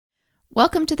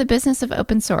Welcome to the Business of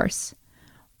Open Source.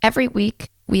 Every week,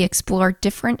 we explore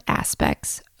different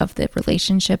aspects of the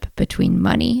relationship between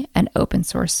money and open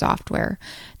source software,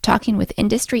 talking with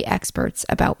industry experts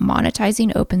about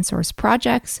monetizing open source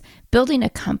projects, building a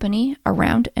company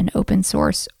around an open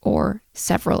source or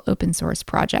several open source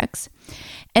projects,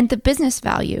 and the business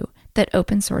value that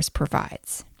open source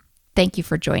provides. Thank you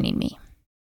for joining me.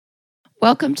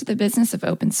 Welcome to the Business of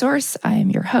Open Source. I am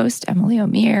your host, Emily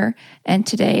O'Meara, and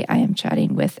today I am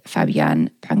chatting with Fabian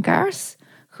Pangaers,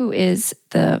 who is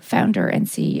the founder and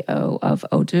CEO of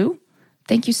Odoo.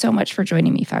 Thank you so much for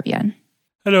joining me, Fabian.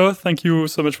 Hello, thank you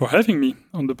so much for having me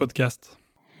on the podcast.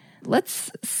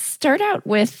 Let's start out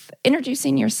with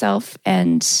introducing yourself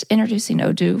and introducing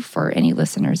Odoo for any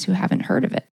listeners who haven't heard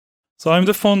of it. So I'm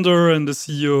the founder and the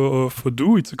CEO of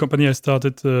Odoo. It's a company I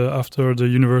started after the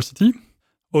university.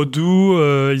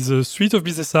 Odoo is a suite of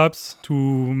business apps to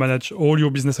manage all your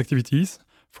business activities,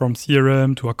 from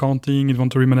CRM to accounting,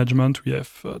 inventory management. We have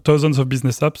thousands of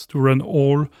business apps to run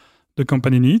all the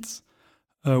company needs.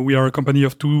 We are a company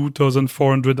of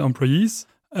 2,400 employees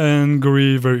and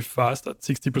growing very fast at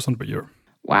 60% per year.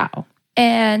 Wow.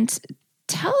 And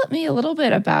tell me a little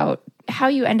bit about how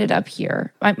you ended up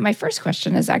here. My first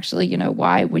question is actually,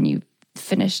 why when you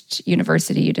finished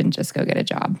university, you didn't just go get a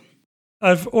job?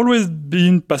 I've always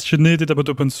been passionate about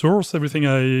open source. Everything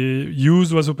I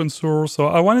used was open source. So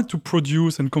I wanted to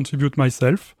produce and contribute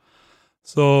myself.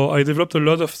 So I developed a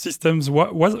lot of systems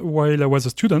while I was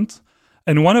a student.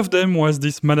 And one of them was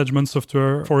this management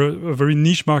software for a very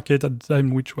niche market at the time,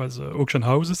 which was auction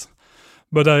houses.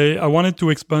 But I wanted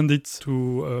to expand it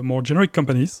to more generic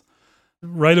companies.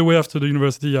 Right away after the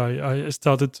university, I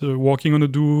started working on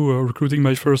Odoo, recruiting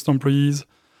my first employees.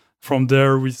 From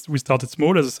there, we started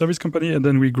small as a service company, and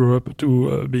then we grew up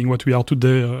to being what we are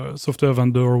today, a software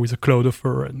vendor with a cloud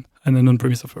offer and an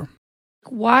on-premise offer.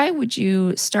 Why would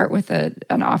you start with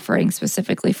an offering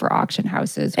specifically for auction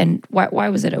houses, and why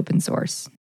was it open source?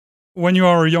 When you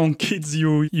are young kids,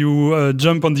 you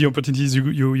jump on the opportunities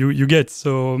you get.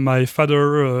 So my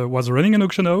father was running an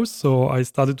auction house, so I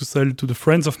started to sell to the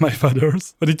friends of my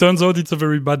father's. But it turns out it's a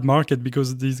very bad market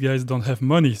because these guys don't have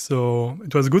money. So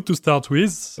it was good to start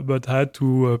with, but I had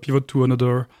to pivot to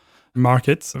another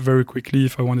market very quickly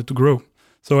if I wanted to grow.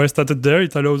 So I started there.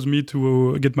 It allows me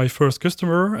to get my first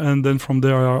customer. And then from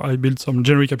there, I built some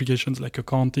generic applications like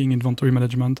accounting, inventory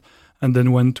management, and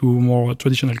then went to more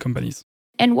traditional companies.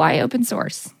 And why open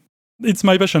source? It's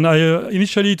my passion.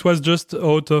 Initially, it was just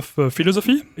out of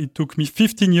philosophy. It took me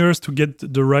 15 years to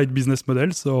get the right business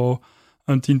model. So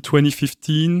until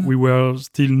 2015, we were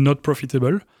still not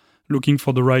profitable, looking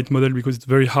for the right model because it's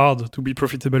very hard to be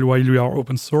profitable while we are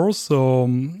open source. So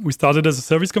we started as a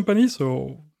service company,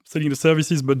 so selling the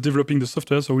services but developing the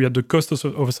software. So we had the cost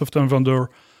of a software vendor,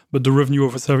 but the revenue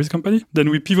of a service company. Then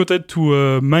we pivoted to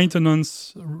a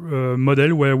maintenance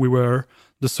model where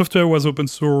the software was open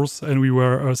source and we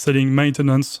were selling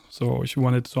maintenance. So if you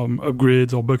wanted some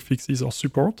upgrades or bug fixes or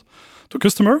support to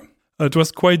customer, it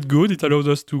was quite good. It allowed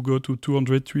us to go to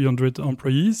 200, 300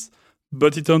 employees.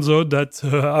 But it turns out that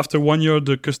after 1 year,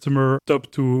 the customer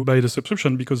stopped to buy the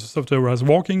subscription because the software was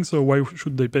working. So why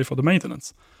should they pay for the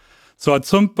maintenance? So at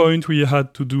some point, we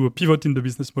had to do a pivot in the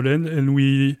business model, and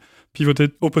we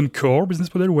pivoted open core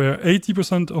business model where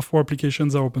 80% of our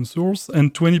applications are open source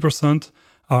and 20%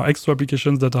 are extra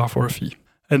applications that are for a fee.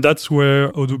 And that's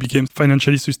where Odoo became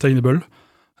financially sustainable.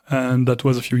 And that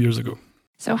was a few years ago.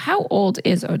 So how old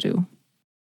is Odoo?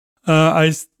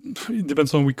 It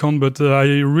depends on we count, but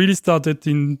I really started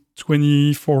in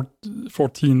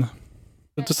 2014.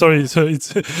 Sorry, so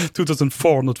it's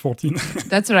 2004, not 14.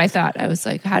 That's what I thought. I was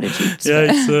like, how did you...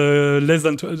 Yeah, it's a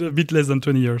bit less than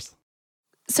 20 years.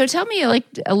 So tell me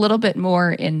a little bit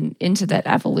more into that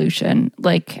evolution.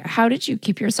 How did you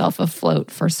keep yourself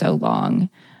afloat for so long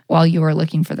while you were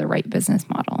looking for the right business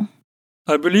model?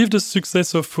 I believe the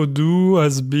success of Odoo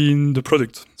has been the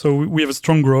product. So we have a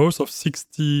strong growth of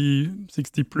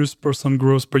 60+%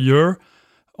 growth per year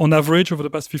on average over the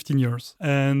past 15 years.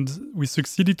 And we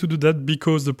succeeded to do that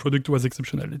because the product was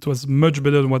exceptional. It was much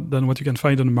better than what you can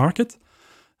find on the market.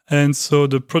 And so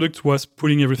the product was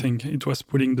pulling everything. It was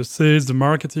pulling the sales, the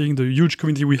marketing, the huge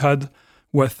community we had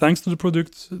were thanks to the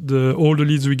product. All the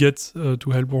leads we get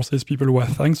to help our salespeople were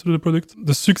thanks to the product.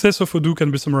 The success of Odoo can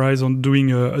be summarized on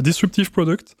doing a disruptive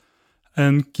product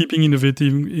and keeping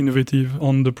innovative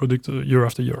on the product year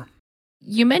after year.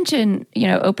 You mentioned,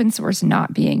 open source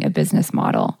not being a business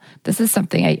model. This is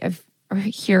something I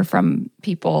hear from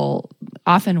people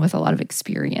often with a lot of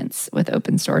experience with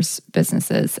open source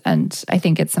businesses. And I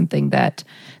think it's something that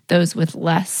those with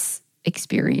less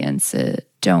experience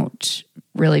don't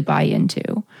really buy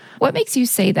into. What makes you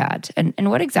say that?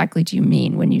 And what exactly do you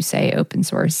mean when you say open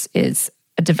source is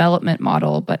a development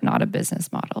model, but not a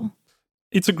business model?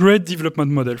 It's a great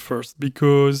development model first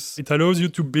because it allows you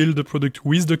to build the product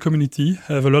with the community,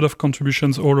 have a lot of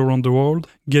contributions all around the world,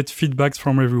 get feedbacks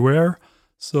from everywhere.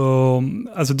 So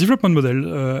as a development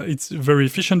model, it's very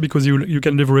efficient because you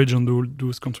can leverage on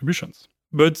those contributions.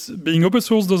 But being open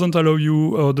source doesn't allow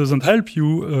you or doesn't help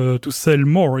you to sell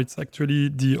more. It's actually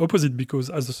the opposite because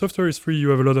as the software is free, you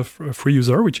have a lot of free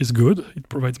user, which is good. It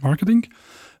provides marketing,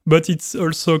 but it's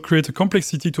also create a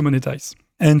complexity to monetize.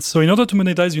 And so in order to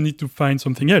monetize, you need to find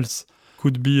something else.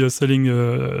 Could be selling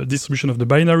a distribution of the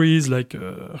binaries like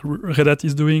Red Hat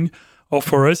is doing. Or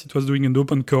for us, it was doing an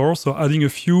open core, so adding a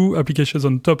few applications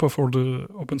on top of all the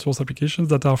open source applications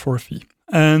that are for a fee.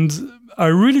 And I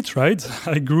really tried.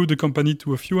 I grew the company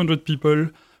to a few hundred people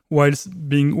whilst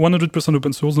being 100%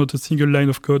 open source, not a single line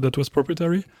of code that was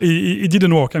proprietary. It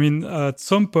didn't work. I mean, at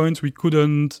some point, we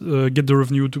couldn't get the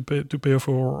revenue to pay off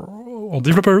our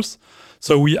developers.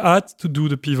 So we had to do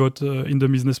the pivot in the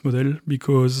business model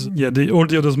because all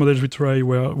the other models we tried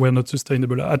were not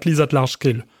sustainable, at least at large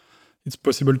scale. It's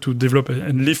possible to develop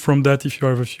and live from that if you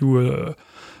have a few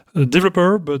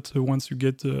developer, but once you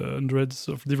get hundreds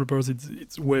of developers,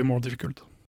 it's way more difficult.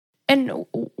 And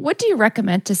what do you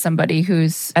recommend to somebody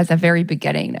who's at the very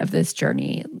beginning of this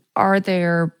journey? Are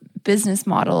there business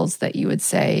models that you would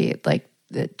say like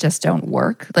that just don't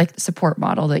work, like the support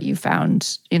model that you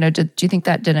found? Do you think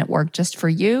that didn't work just for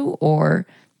you, or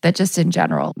that just in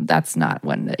general, that's not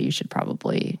one that you should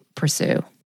probably pursue?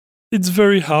 It's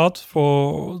very hard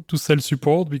to sell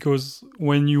support because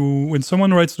when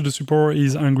someone writes to the support,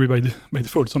 he's angry by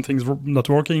default. Something's not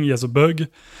working, he has a bug.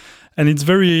 And it's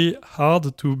very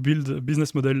hard to build a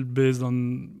business model based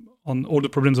on all the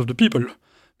problems of the people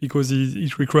because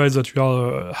it requires that you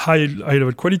are high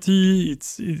level quality,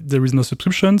 there is no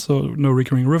subscription, so no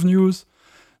recurring revenues.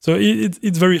 So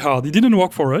it's very hard. It didn't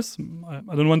work for us.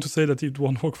 I don't want to say that it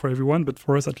won't work for everyone, but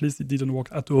for us at least it didn't work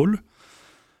at all.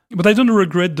 But I don't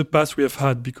regret the path we have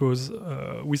had because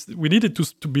we needed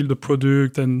to build a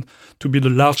product and to build a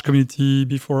large community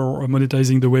before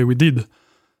monetizing the way we did.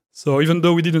 So even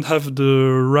though we didn't have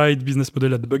the right business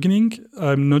model at the beginning,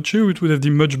 I'm not sure it would have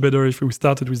been much better if we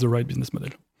started with the right business model.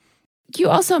 You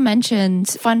also mentioned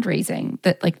fundraising,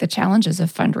 that like the challenges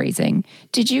of fundraising.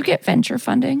 Did you get venture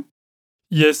funding?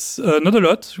 Yes, not a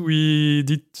lot. We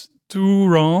did 2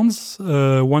 rounds,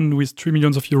 one with 3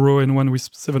 million euro and one with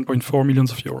 7.4 million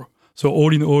euro. So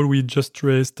all in all, we just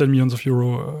raised 10 million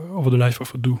euro over the life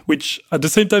of Odoo, which at the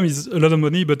same time is a lot of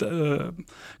money, but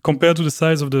compared to the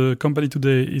size of the company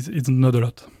today, it's not a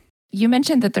lot. You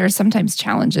mentioned that there are sometimes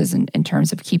challenges in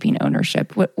terms of keeping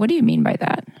ownership. What do you mean by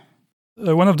that?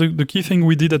 One of the key things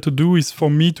we did at Odoo is for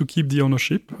me to keep the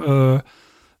ownership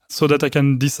so that I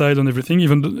can decide on everything,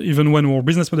 even when our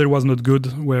business model was not good,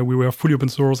 where we were fully open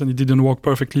source and it didn't work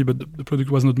perfectly, but the product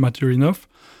was not mature enough.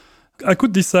 I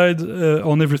could decide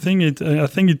on everything. I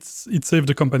think it saved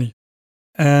the company.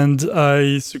 And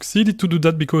I succeeded to do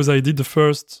that because I did the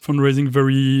first fundraising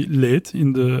very late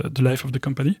in the life of the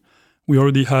company. We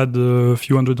already had a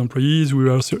few hundred employees. We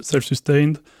were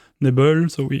self-sustained, Nebel,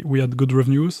 so we had good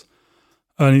revenues.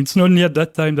 And it's only at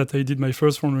that time that I did my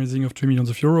first fundraising of 3 million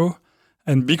euro.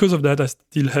 And because of that, I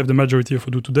still have the majority of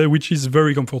Odoo today, which is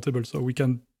very comfortable. So we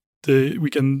can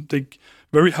take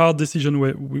very hard decisions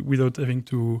without having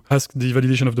to ask the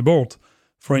validation of the board.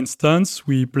 For instance,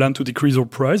 we plan to decrease our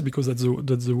price because that's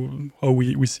how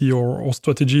we see our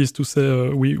strategy is to say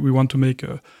we want to make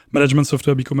management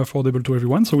software become affordable to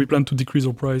everyone. So we plan to decrease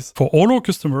our price for all our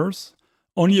customers.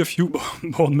 Only a few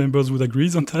board members would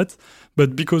agree on that.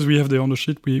 But because we have the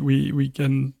ownership, we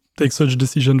can take such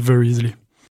decision very easily.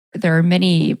 There are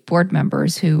many board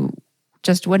members who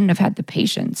just wouldn't have had the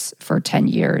patience for 10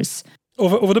 years.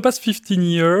 Over the past 15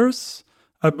 years,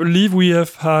 I believe we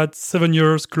have had 7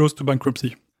 years close to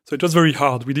bankruptcy. So it was very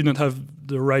hard. We didn't have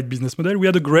the right business model. We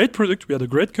had a great product. We had a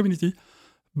great community.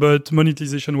 But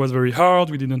monetization was very hard.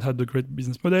 We didn't have the great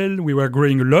business model. We were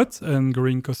growing a lot and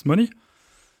growing cost money.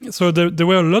 So there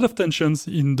were a lot of tensions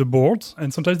in the board.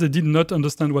 And sometimes they did not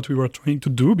understand what we were trying to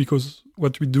do because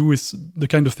what we do is the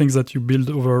kind of things that you build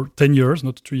over 10 years,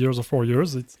 not 3 years or 4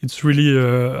 years. It's really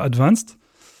advanced.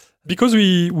 Because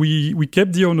we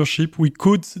kept the ownership, we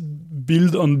could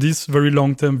build on this very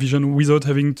long-term vision without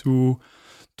having to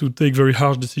take very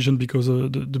harsh decisions because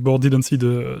the board didn't see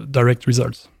the direct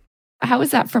results. How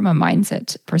is that from a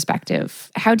mindset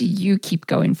perspective? How do you keep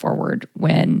going forward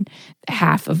when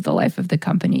half of the life of the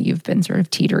company you've been sort of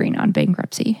teetering on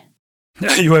bankruptcy?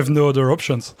 You have no other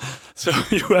options. So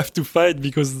you have to fight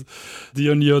because the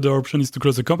only other option is to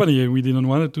close the company and we didn't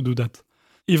want to do that.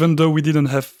 Even though we didn't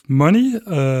have money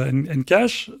and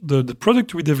cash, the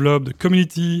product we developed, the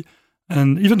community,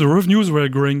 and even the revenues were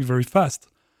growing very fast.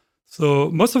 So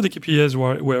most of the KPIs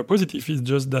were positive. It's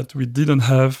just that we didn't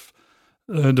have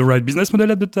the right business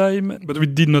model at the time, but we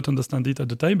did not understand it at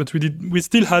the time. But we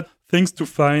still had things to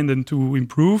find and to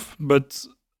improve. But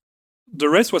the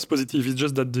rest was positive. It's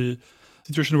just that the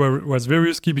situation was very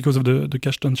risky because of the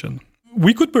cash tension.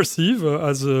 We could perceive,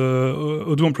 as a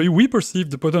Odoo employee, we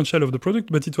perceived the potential of the product,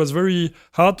 but it was very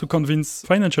hard to convince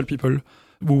financial people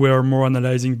who were more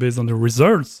analyzing based on the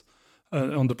results,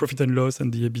 on the profit and loss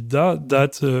and the EBITDA,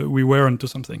 that we were onto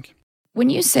something. When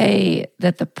you say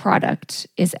that the product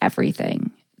is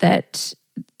everything, that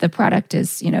the product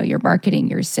is, your marketing,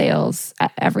 your sales,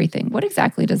 everything, what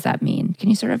exactly does that mean? Can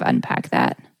you sort of unpack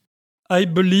that? I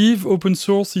believe open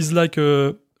source is like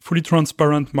a fully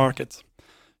transparent market.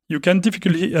 You can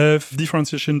typically have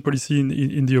differentiation policy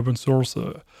in the open source.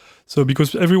 So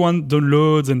because everyone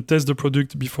downloads and tests the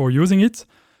product before using it,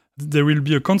 there will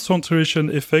be a concentration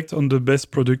effect on the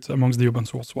best product amongst the open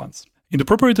source ones. In the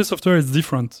proprietary software, it's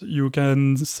different. You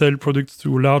can sell products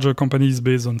to larger companies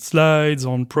based on slides,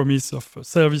 on promise of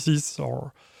services.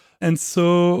 And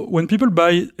so when people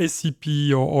buy SAP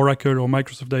or Oracle or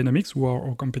Microsoft Dynamics, who are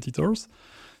our competitors,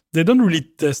 they don't really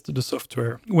test the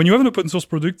software. When you have an open source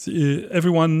product,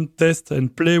 everyone tests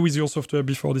and play with your software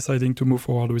before deciding to move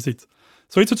forward with it.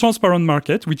 So it's a transparent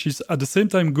market, which is at the same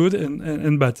time good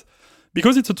and bad.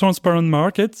 Because it's a transparent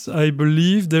market, I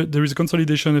believe there is a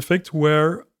consolidation effect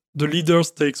where the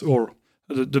leaders takes all.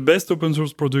 The best open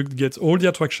source product gets all the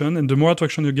attraction, and the more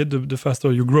attraction you get, the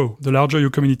faster you grow. The larger your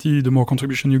community, the more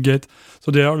contribution you get.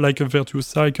 So they are like a virtuous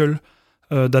cycle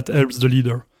that helps the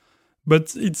leader.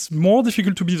 But it's more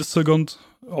difficult to be the second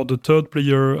or the third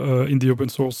player in the open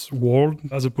source world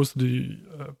as opposed to the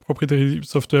proprietary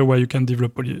software where you can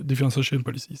develop differentiation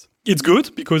policies. It's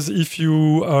good because if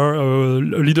you are a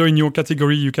leader in your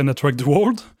category, you can attract the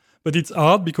world. But it's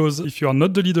hard because if you are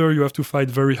not the leader, you have to fight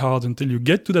very hard until you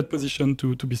get to that position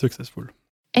to be successful.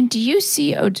 And do you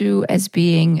see Odoo as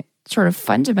being sort of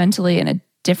fundamentally in a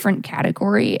different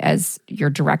category as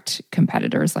your direct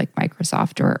competitors like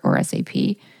Microsoft or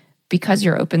SAP? Because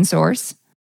you're open source?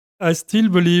 I still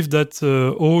believe that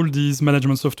all these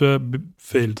management software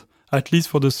failed, at least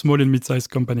for the small and mid-sized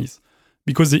companies.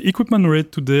 Because the equipment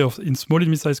rate today in small and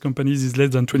mid-sized companies is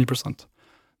less than 20%.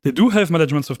 They do have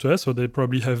management software, so they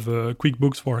probably have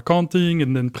QuickBooks for accounting,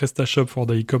 and then PrestaShop for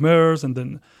the e-commerce, and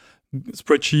then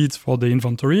spreadsheets for the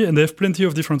inventory. And they have plenty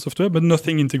of different software, but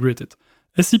nothing integrated.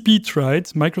 SAP tried,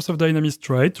 Microsoft Dynamics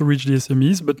tried to reach the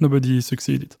SMEs, but nobody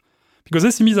succeeded. Because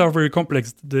SMEs are very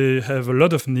complex. They have a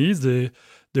lot of needs. They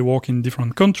work in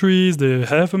different countries. They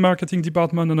have a marketing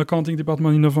department, an accounting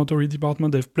department, inventory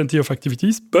department. They have plenty of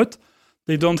activities, but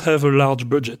they don't have a large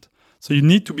budget. So you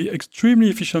need to be extremely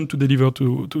efficient to deliver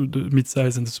to the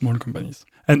mid-size and the small companies.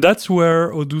 And that's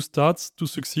where Odoo starts to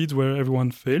succeed, where everyone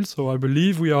fails. So I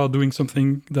believe we are doing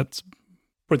something that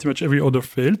pretty much every other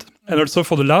failed. And also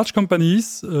for the large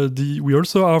companies, we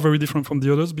also are very different from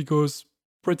the others because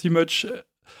pretty much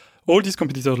all these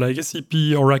competitors like SAP,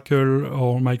 Oracle,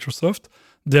 or Microsoft,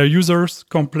 their users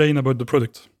complain about the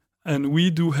product. And we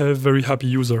do have very happy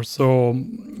users. So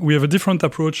we have a different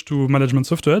approach to management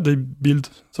software. They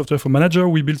build software for manager.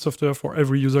 We build software for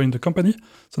every user in the company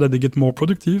so that they get more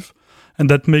productive. And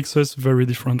that makes us very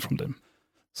different from them.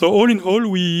 So all in all,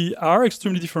 we are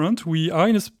extremely different. We are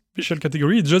in a special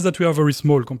category. It's just that we are very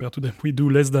small compared to them. We do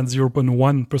less than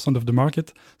 0.1% of the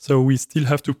market. So we still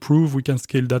have to prove we can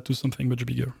scale that to something much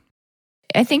bigger.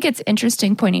 I think it's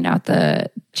interesting pointing out the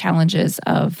challenges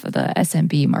of the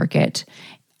SMB market.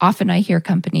 Often I hear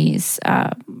companies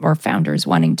or founders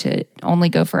wanting to only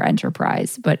go for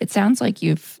enterprise, but it sounds like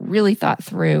you've really thought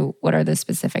through what are the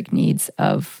specific needs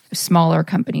of smaller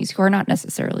companies who are not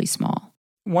necessarily small.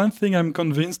 One thing I'm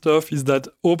convinced of is that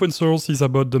open source is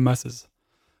about the masses.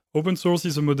 Open source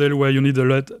is a model where you need a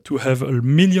lot to have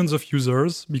millions of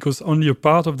users because only a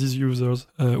part of these users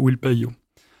will pay you.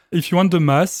 If you want the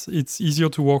mass, it's easier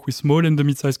to work with small and the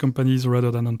mid-sized companies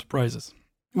rather than enterprises.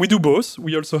 We do both.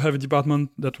 We also have a department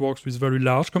that works with very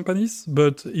large companies,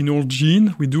 but in our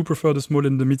gene, we do prefer the small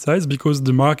and the mid-size because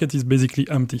the market is basically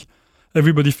empty.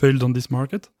 Everybody failed on this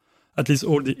market. At least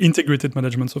all the integrated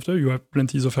management software, you have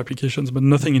plenty of applications, but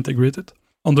nothing integrated.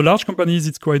 On the large companies,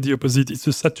 it's quite the opposite. It's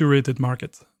a saturated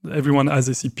market. Everyone has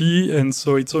SAP, and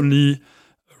so it's only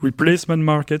replacement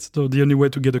market. So the only way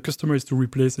to get a customer is to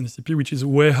replace an SAP, which is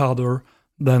way harder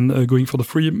than going for the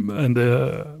free and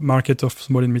the market of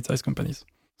small and mid-sized companies.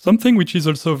 Something which is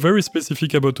also very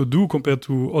specific about Odoo compared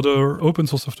to other open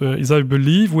source software is I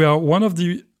believe we are one of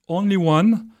the only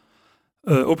one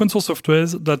open source software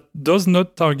that does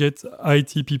not target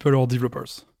IT people or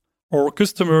developers. Our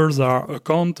customers are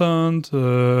accountant,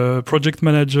 project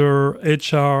manager,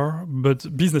 HR,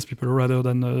 but business people rather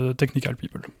than technical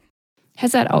people.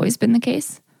 Has that always been the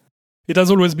case? It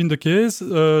has always been the case,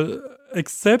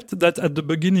 except that at the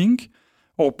beginning,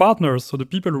 our partners, so the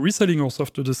people reselling our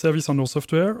software, the service on our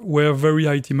software, were very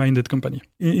IT-minded company.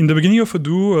 In the beginning of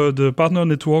Odoo, the partner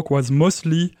network was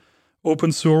mostly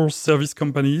open source service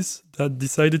companies that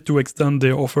decided to extend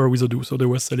their offer with Odoo. So they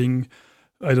were selling,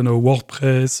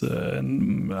 WordPress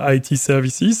and IT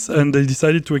services, and they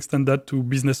decided to extend that to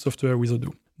business software with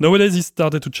Odoo. Nowadays, it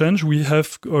started to change. We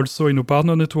have also in our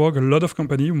partner network a lot of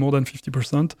companies, more than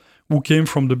 50%, who came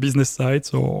from the business side,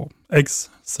 so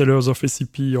ex-sellers of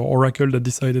SAP or Oracle that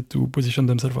decided to position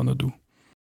themselves on Odoo.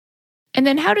 And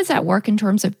then how does that work in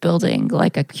terms of building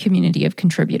like a community of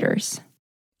contributors?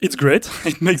 It's great.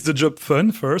 It makes the job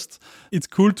fun first. It's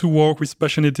cool to work with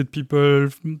passionate people,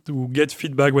 to get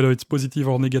feedback, whether it's positive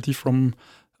or negative from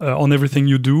on everything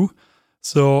you do.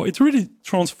 So it really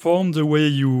transformed the way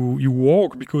you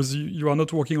work, because you are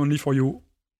not working only for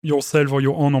yourself or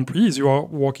your own employees. You are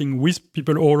working with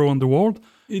people all around the world.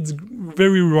 It's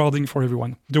very rewarding for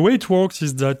everyone. The way it works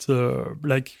is that,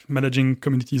 like managing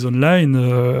communities online,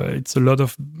 it's a lot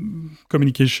of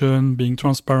communication, being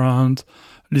transparent,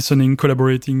 listening,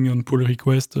 collaborating on pull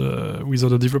requests with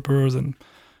other developers,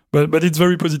 but it's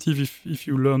very positive if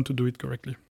you learn to do it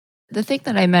correctly. The thing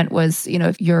that I meant was,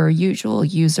 if your usual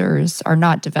users are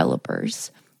not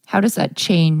developers, how does that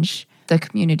change the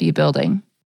community building?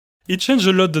 It changed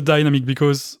a lot the dynamic,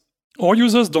 because our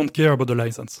users don't care about the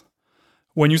license.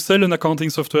 When you sell an accounting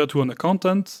software to an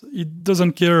accountant, it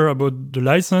doesn't care about the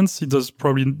license. It does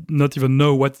probably not even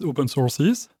know what open source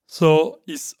is. So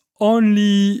its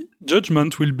only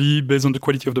judgment will be based on the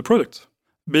quality of the product.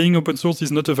 Being open source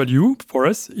is not a value for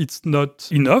us. It's not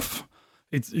enough.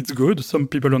 It's good. Some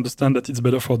people understand that it's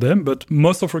better for them, but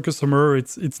most of our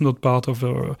customers, it's not part of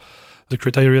the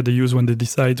criteria they use when they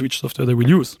decide which software they will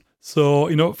use.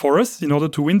 So, for us, in order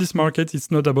to win this market, it's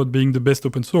not about being the best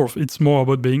open source. It's more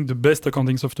about being the best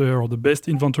accounting software or the best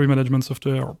inventory management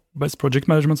software or best project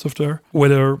management software,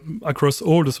 whether across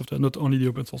all the software, not only the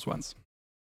open source ones.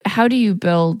 How do you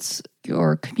build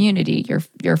your community,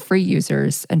 your free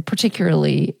users, and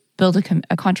particularly build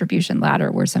a contribution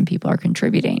ladder where some people are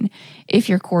contributing if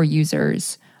your core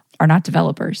users are not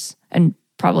developers and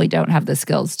probably don't have the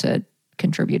skills to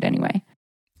contribute anyway?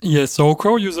 Yes, so our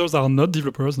core users are not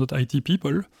developers, not IT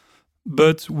people,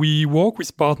 but we work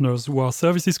with partners who are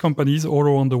services companies all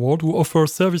around the world who offer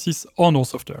services on our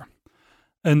software.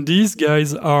 And these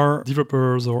guys are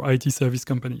developers or IT service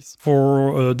companies.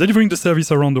 For delivering the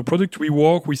service around the product, we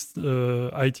work with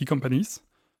IT companies.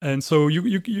 And so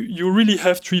you really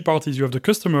have three parties. You have the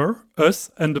customer, us,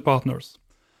 and the partners.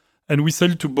 And we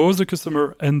sell to both the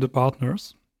customer and the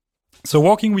partners. So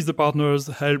working with the partners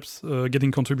helps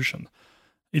getting contribution.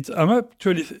 I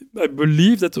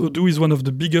believe that Odoo is one of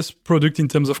the biggest products in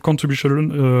terms of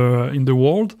contribution in the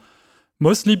world,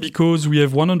 mostly because we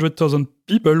have 100,000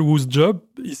 people whose job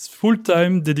is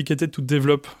full-time dedicated to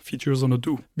develop features on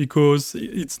Odoo. Because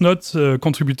it's not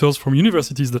contributors from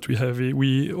universities that we have.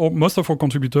 Most of our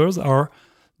contributors are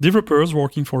developers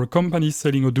working for a company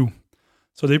selling Odoo.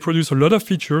 So they produce a lot of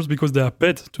features because they are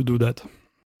paid to do that.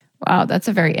 Wow, that's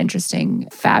a very interesting,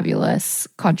 fabulous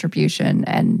contribution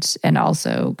and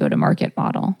also go-to-market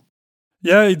model.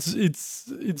 Yeah,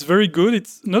 it's very good.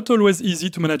 It's not always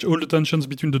easy to manage all the tensions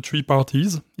between the three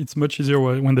parties. It's much easier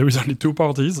when there is only two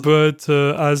parties. But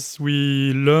as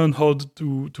we learn how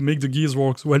to make the gears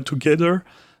work well together,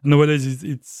 nowadays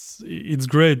it's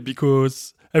great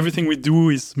because everything we do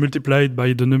is multiplied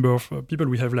by the number of people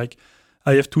we have. Like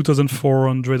I have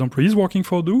 2,400 employees working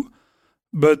for Odoo.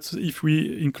 But if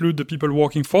we include the people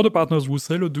working for the partners who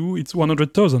sell Odoo, it's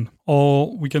 100,000.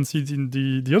 Or we can see it in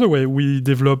the other way. We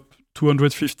develop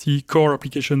 250 core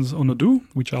applications on Odoo,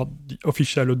 which are the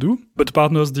official Odoo, but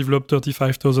partners develop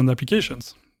 35,000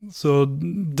 applications. So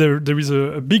there is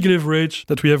a big leverage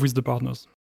that we have with the partners.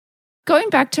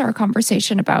 Going back to our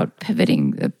conversation about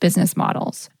pivoting the business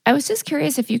models, I was just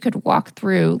curious if you could walk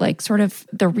through like sort of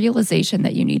the realization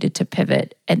that you needed to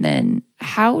pivot, and then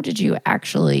how did you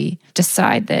actually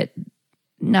decide that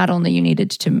not only you needed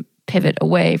to pivot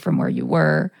away from where you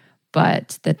were,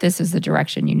 but that this is the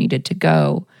direction you needed to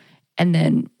go? And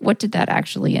then what did that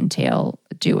actually entail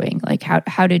doing? Like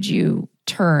how did you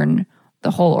turn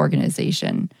the whole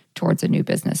organization towards a new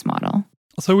business model?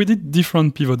 So we did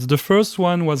different pivots. The first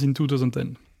one was in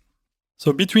 2010.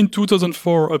 So between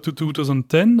 2004 up to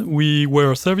 2010, we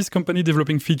were a service company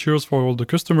developing features for all the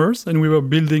customers, and we were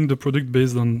building the product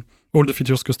based on all the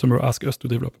features customer ask us to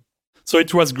develop. So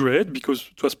it was great because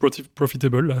it was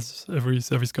profitable as every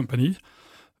service company.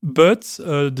 But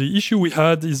the issue we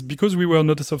had is because we were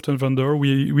not a software vendor,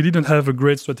 we didn't have a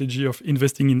great strategy of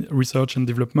investing in research and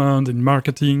development and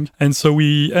marketing. And so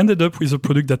we ended up with a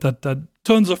product that had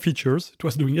tons of features. It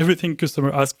was doing everything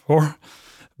customer asked for,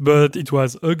 but it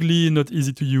was ugly, not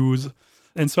easy to use.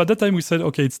 And so at that time we said,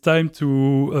 okay, it's time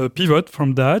to pivot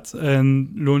from that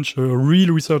and launch a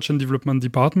real research and development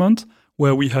department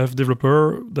where we have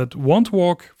developers that won't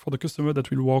work for the customer,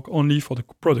 that will work only for the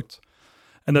product.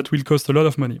 And that will cost a lot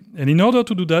of money. And in order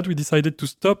to do that, we decided to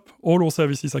stop all our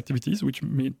services activities, which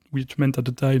meant at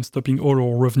the time stopping all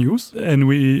our revenues. And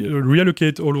we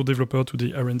reallocate all our developers to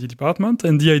the R&D department.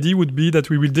 And the idea would be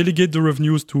that we will delegate the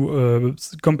revenues to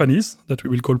companies that we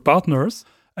will call partners.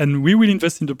 And we will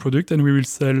invest in the product and we will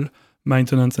sell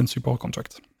maintenance and support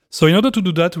contracts. So in order to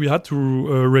do that, we had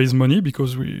to raise money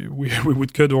because we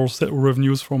would cut our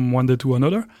revenues from one day to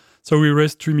another. So we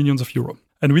raised 3 million euros.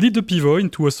 And we did the pivot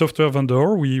into a software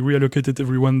vendor. We reallocated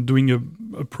everyone doing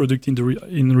a product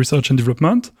in research and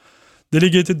development,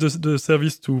 delegated the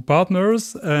service to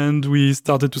partners, and we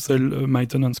started to sell a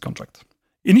maintenance contract.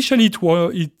 Initially, it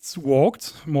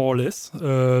worked, more or less.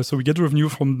 So we get revenue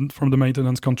from the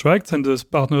maintenance contract, and the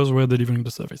partners were delivering the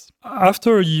service.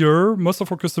 After a year, most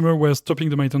of our customers were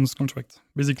stopping the maintenance contract.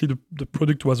 Basically, the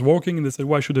product was working, and they said,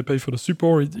 why should I pay for the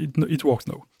support? It works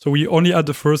now. So we only had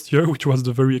the first year, which was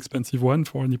the very expensive one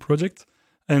for any project,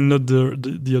 and not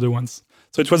the other ones.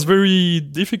 So it was very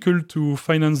difficult to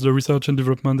finance the research and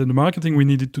development and the marketing we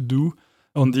needed to do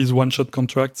on these one-shot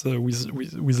contracts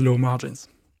with low margins.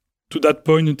 To that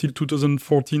point until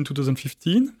 2014,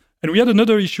 2015. And we had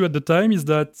another issue at the time is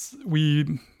that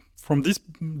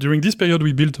during this period,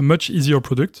 we built a much easier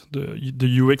product.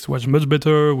 The UX was much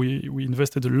better. We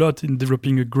invested a lot in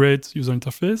developing a great user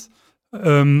interface.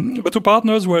 But the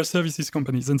partners were services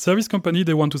companies. And service company,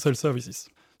 they want to sell services.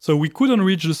 So we couldn't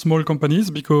reach the small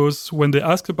companies because when they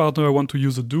asked a partner, I want to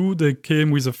use Odoo, they came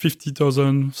with a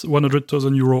 50,000,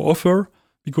 100,000 euro offer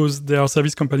because they are a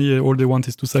service company and all they want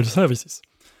is to sell services.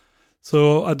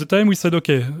 So at the time we said,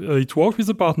 okay, it works with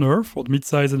a partner for the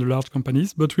mid-size and the large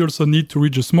companies, but we also need to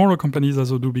reach the smaller companies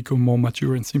as Odoo become more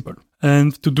mature and simple.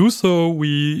 And to do so,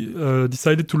 we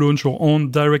decided to launch our own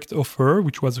direct offer,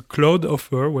 which was a cloud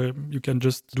offer where you can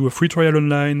just do a free trial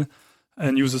online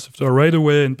and use the software right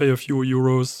away and pay a few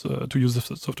euros to use the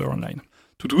software online.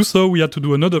 To do so, we had to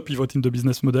do another pivot in the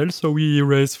business model. So we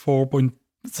raised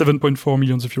 7.4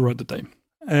 million euros at the time.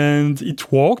 And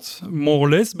it worked, more or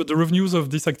less, but the revenues of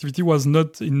this activity was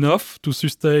not enough to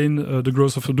sustain the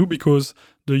growth of Odoo because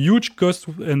the huge cost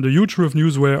and the huge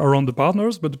revenues were around the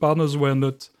partners, but the partners were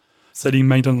not selling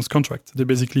maintenance contracts. They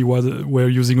basically were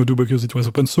using Odoo because it was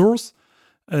open source.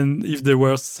 And if there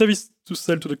were service to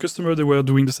sell to the customer, they were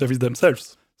doing the service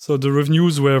themselves. So the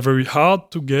revenues were very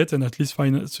hard to get and at least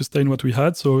sustain what we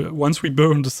had. So once we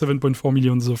burned the 7.4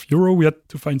 million euro, we had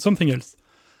to find something else.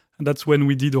 And that's when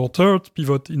we did our third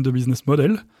pivot in the business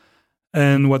model.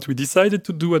 And what we decided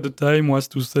to do at the time was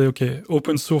to say, okay,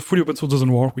 fully open source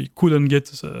doesn't work. We couldn't get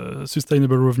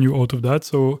sustainable revenue out of that.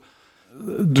 So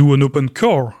do an open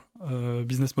core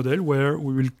business model where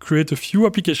we will create a few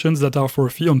applications that are for a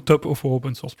fee on top of our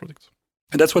open source product.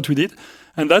 And that's what we did.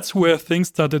 And that's where things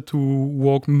started to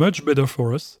work much better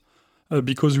for us.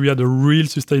 Because we had a real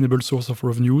sustainable source of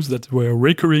revenues that were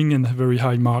recurring and very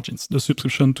high margins, the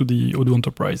subscription to the Odoo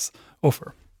Enterprise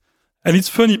offer. And it's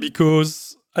funny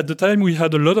because at the time we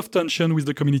had a lot of tension with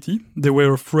the community. They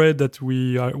were afraid that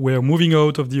we were moving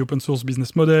out of the open source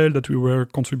business model, that we were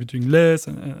contributing less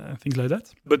and things like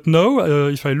that. But now,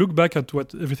 if I look back at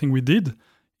everything we did,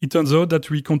 it turns out that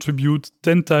we contribute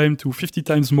 10 times to 50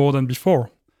 times more than before.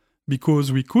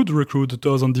 Because we could recruit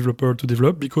 1,000 developers to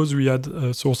develop because we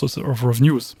had sources of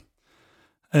revenues.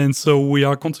 And so we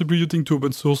are contributing to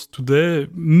open source today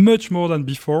much more than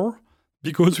before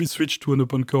because we switched to an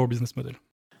open core business model.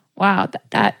 Wow,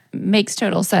 that makes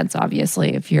total sense,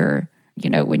 obviously. If you're,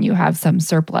 when you have some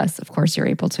surplus, of course, you're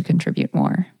able to contribute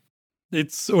more.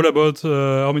 It's all about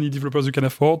how many developers you can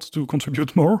afford to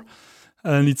contribute more.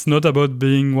 And it's not about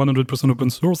being 100% open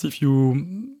source. If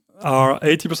you are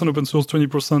 80% open source,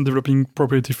 20% developing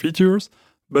proprietary features,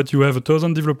 but you have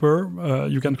 1,000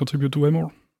 developers, you can contribute way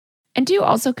more. And do you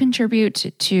also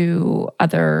contribute to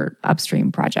other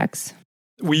upstream projects?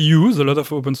 We use a lot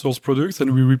of open source products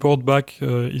and we report back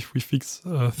if we fix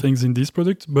things in this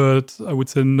product, but I would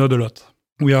say not a lot.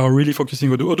 We are really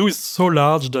focusing on Odoo. Odoo is so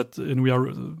large and we are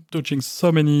touching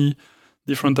so many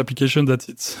different applications that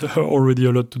it's already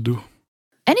a lot to do.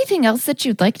 Anything else that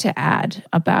you'd like to add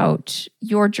about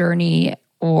your journey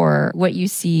or what you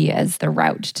see as the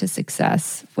route to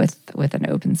success with an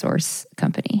open source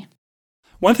company?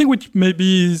 One thing which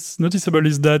maybe is noticeable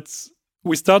is that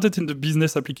we started in the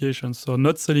business application, so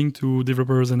not selling to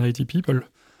developers and IT people.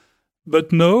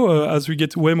 But now, as we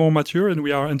get way more mature and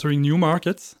we are entering new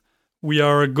markets, we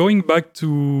are going back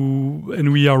to,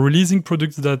 and we are releasing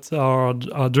products that are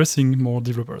addressing more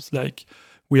developers. Like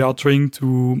we are trying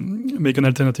to make an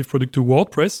alternative product to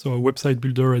WordPress, so a website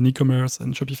builder and e-commerce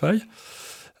and Shopify.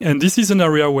 And this is an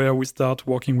area where we start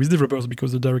working with developers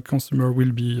because the direct consumer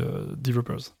will be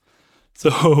developers.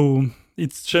 So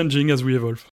it's changing as we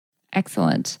evolve.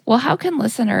 Excellent. Well, how can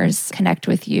listeners connect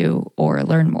with you or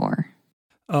learn more?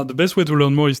 The best way to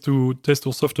learn more is to test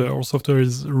our software. Our software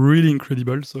is really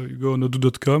incredible. So you go on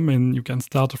odoo.com and you can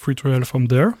start a free trial from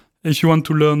there. If you want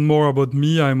to learn more about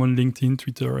me, I'm on LinkedIn,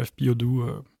 Twitter, FP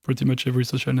Odoo, pretty much every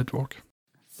social network.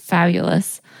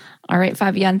 Fabulous. All right,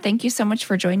 Fabien, thank you so much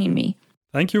for joining me.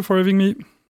 Thank you for having me.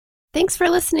 Thanks for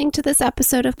listening to this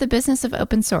episode of The Business of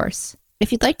Open Source.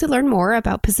 If you'd like to learn more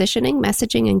about positioning,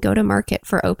 messaging, and go-to-market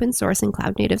for open source and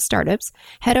cloud-native startups,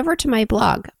 head over to my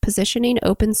blog,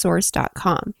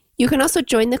 positioningopensource.com. You can also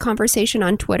join the conversation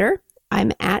on Twitter.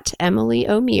 I'm at Emily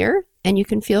O'Meara, and you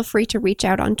can feel free to reach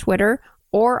out on Twitter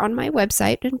or on my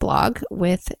website and blog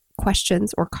with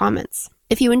questions or comments.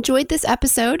 If you enjoyed this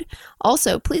episode,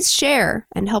 also please share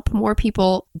and help more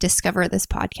people discover this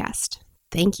podcast.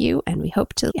 Thank you, and we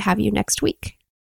hope to have you next week.